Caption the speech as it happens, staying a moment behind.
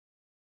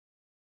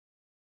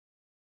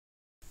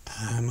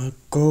I'm a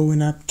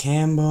going up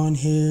Camborne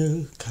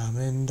Hill,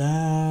 coming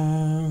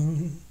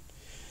down.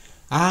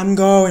 I'm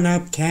going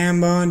up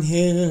Camborne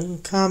Hill,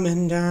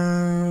 coming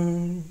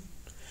down.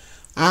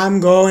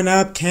 I'm going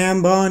up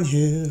Camborne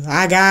Hill,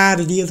 I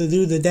got a deal to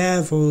do the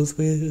devil's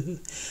will.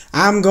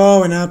 I'm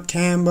going up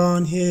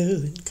Camborne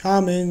Hill and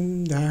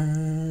coming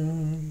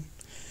down.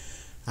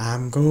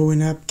 I'm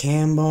going up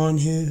Camborne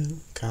Hill,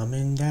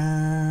 coming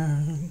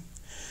down.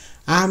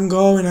 I'm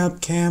going up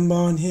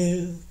Camborne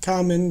Hill,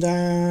 coming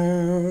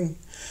down.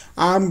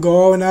 I'm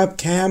going up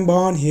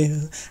Camborne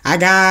Hill, I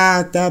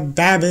got the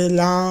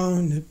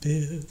Babylon to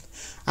build.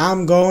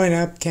 I'm going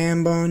up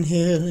Camborne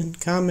Hill and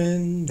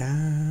coming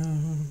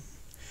down.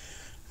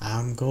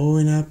 I'm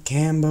going up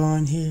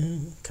Camborne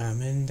Hill,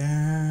 coming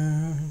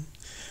down.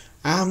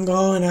 I'm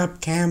going up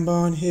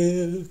Camborne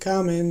Hill,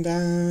 coming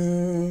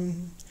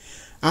down.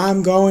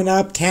 I'm going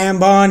up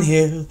Camborne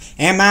Hill,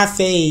 and my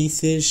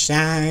face is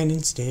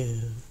shining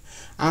still.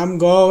 I'm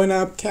going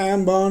up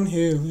Camborne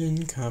Hill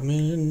and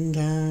coming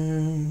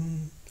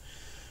down.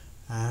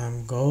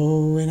 I'm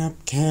going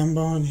up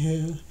Camborne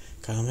Hill,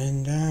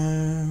 coming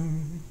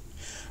down.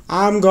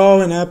 I'm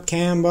going up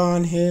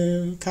Camborne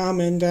Hill,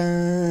 coming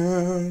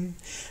down.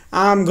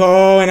 I'm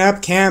going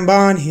up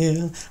Camborne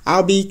Hill,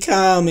 I'll be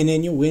coming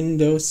in your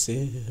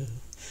windowsill.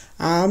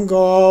 I'm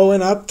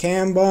going up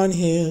Camborne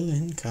Hill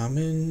and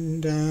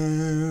coming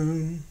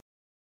down.